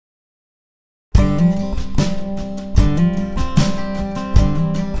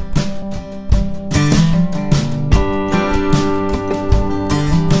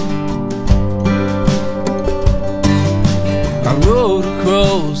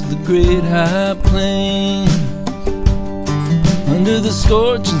across the great high plain, under the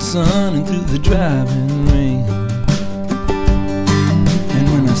scorching sun and through the driving rain. And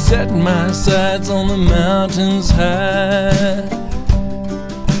when I set my sights on the mountains high,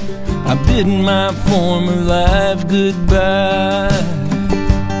 I bid my former life goodbye.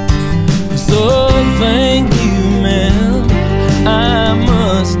 So thank you, ma'am, I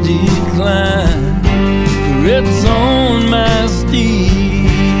must decline, for it's on my steed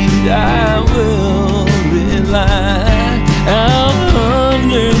I will rely. Out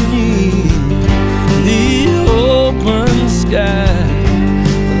underneath the open sky,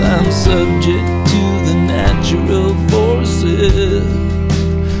 well, I'm subject to the natural forces.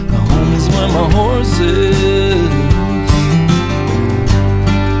 Home is where my horse is.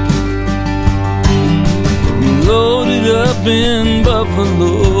 We loaded up in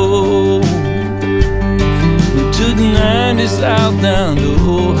Buffalo, we took 90 south down to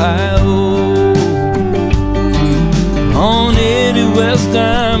Ohio. On 80 west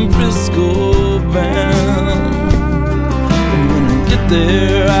I'm Frisco bound, and when I get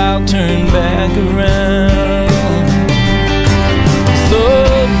there I'll turn back around. So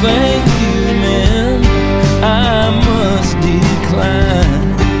thank you, man, I must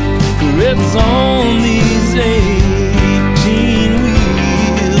decline, for it's on these 18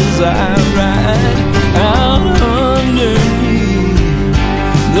 wheels I ride. Out underneath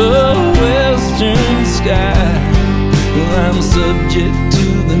the western sky, well, I'm subject to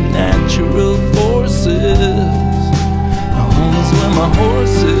the natural forces. My home is where my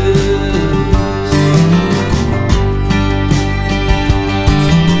horse is.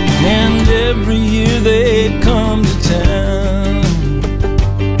 And every year they come to town,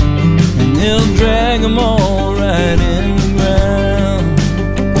 and they'll drag them all right in the ground.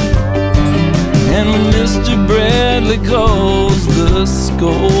 And when Mr. Bradley calls the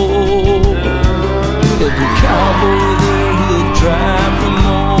score, every cowboy there, he'll try for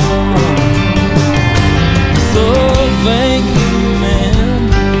more. So thank you, man,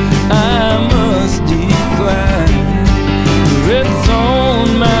 I must decline, for it's on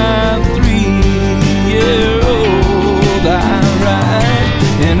my 3-year-old I ride.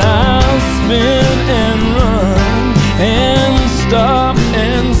 And I'll spin and run and stop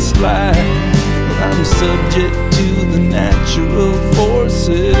and slide, but I'm subject to the natural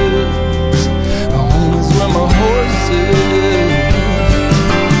forces. Home is where my horse is.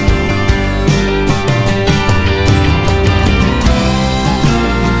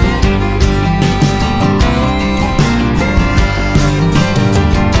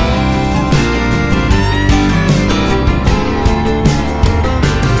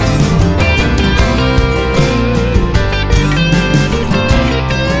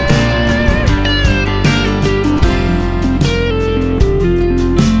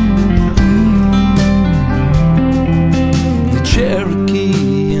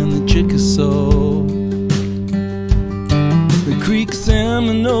 The Creek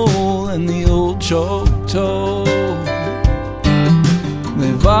Seminole and the old Choctaw,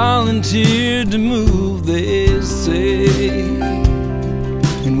 they volunteered to move, they say,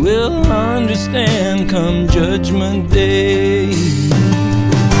 and we'll understand come Judgment Day.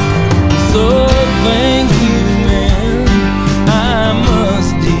 So thank you, man, I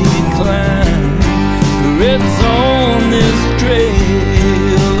must decline, for it's on this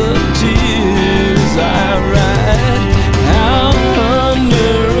trail of tears I ride. Out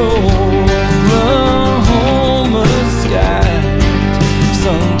under Oklahoma skies,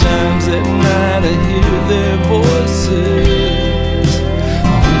 sometimes at night I hear their voices.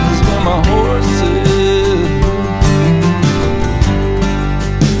 Home is where my horse is.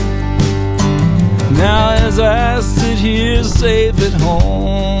 Now as I sit here safe at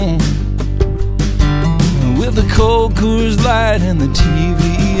home, with the cold Coors Light and the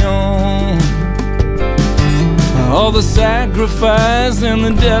TV on, all the sacrifice and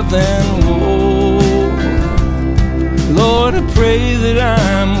the death and woe, Lord, I pray that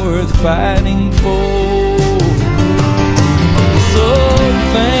I'm worth fighting for. So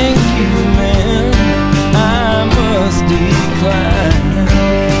thank you, man, I must decline,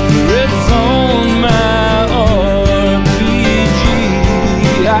 for it's on my RPG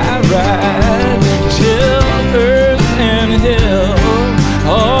I ride, till earth and hell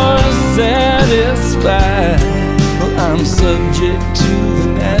are satisfied. I'm subject to the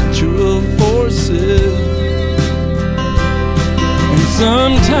natural forces, and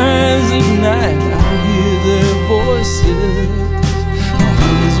sometimes at night I hear their voices.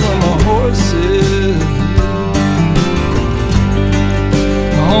 Home is where my horse